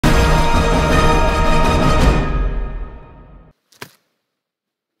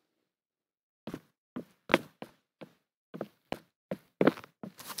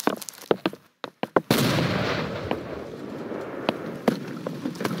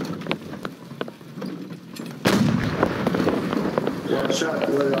got shot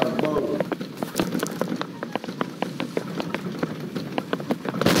with a boat.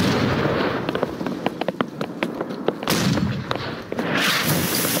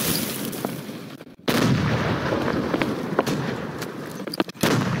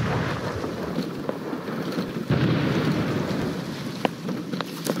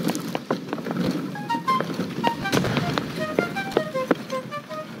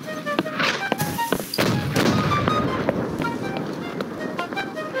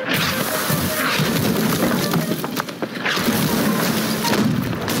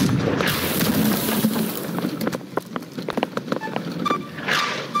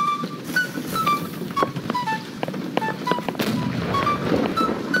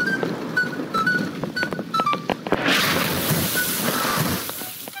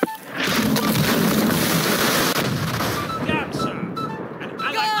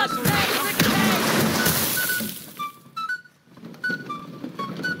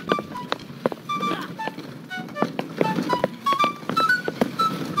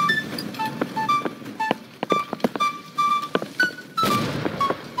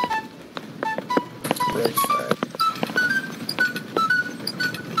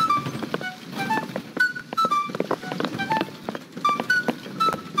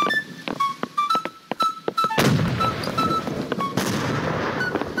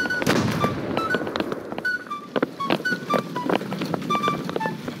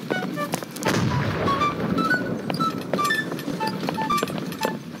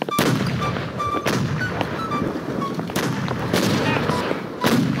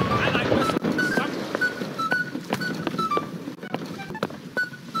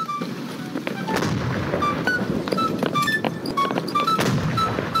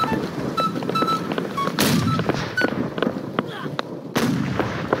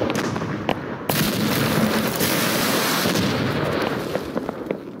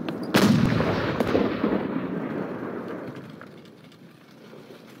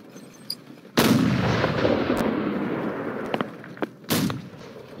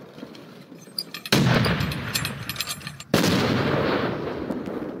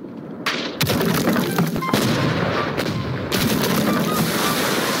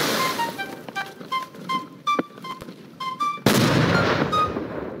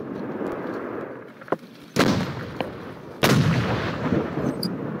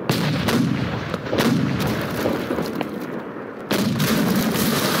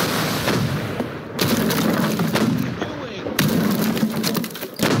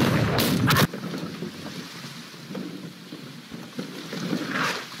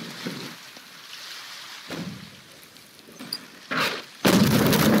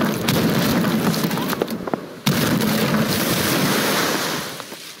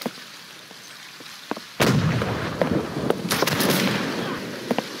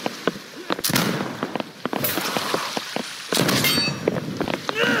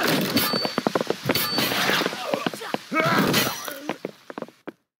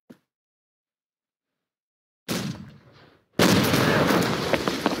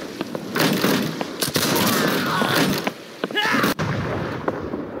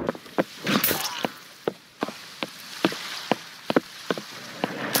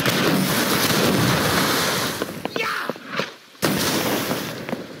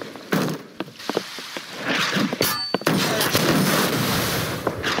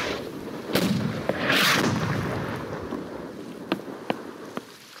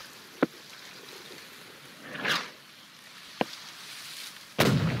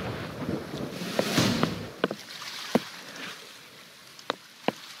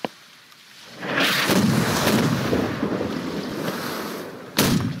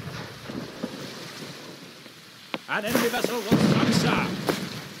 An enemy vessel will come, sir.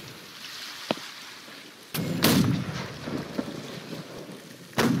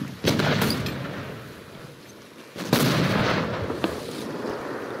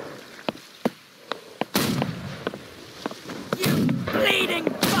 You bleeding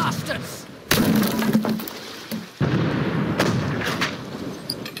bastards!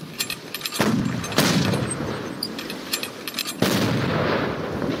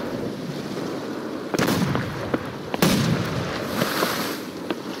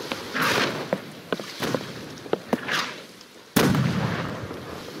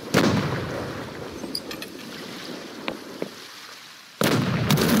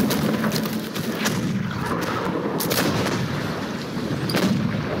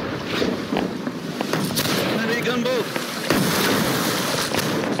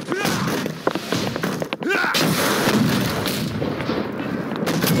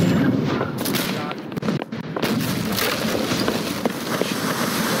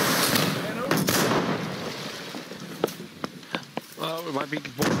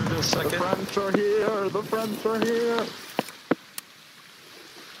 The t'inquiète. French are here! The French are here!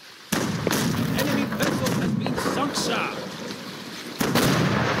 Enemy vessel has been sunk, sir.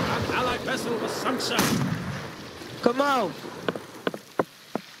 An Allied vessel was sunk, sir. Comment?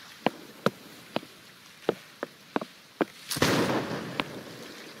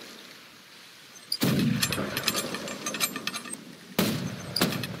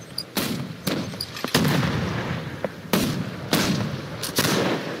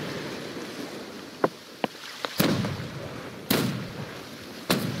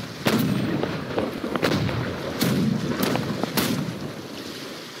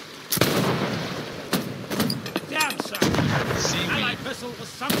 Damn, sir. Si, An oui. Allied vessel was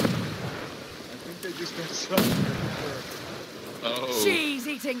sunk. I think they just got sunk. Oh.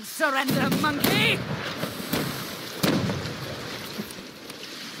 Cheese-eating surrender monkey!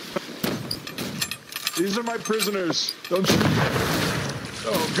 These are my prisoners. Don't shoot them.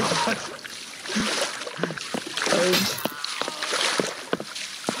 Oh, God.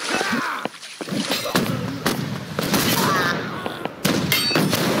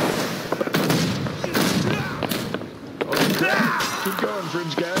 Keep going,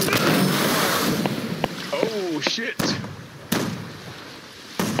 Fringe guys. Oh, shit.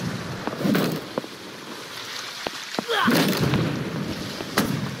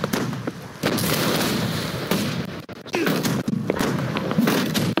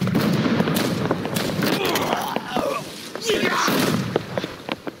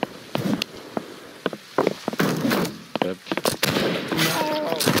 Yep.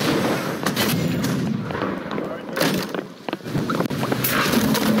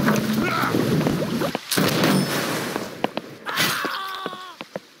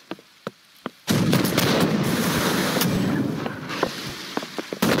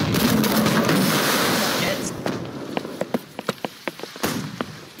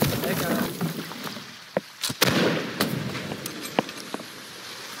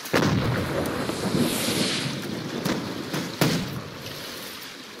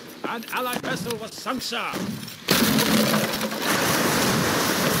 An Allied vessel was sunk, sir.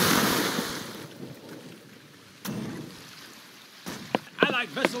 Allied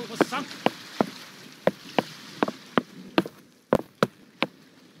vessel was sunk.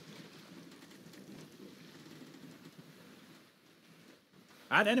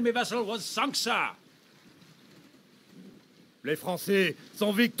 An enemy vessel was sunk, sir. Les Français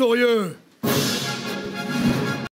sont victorieux.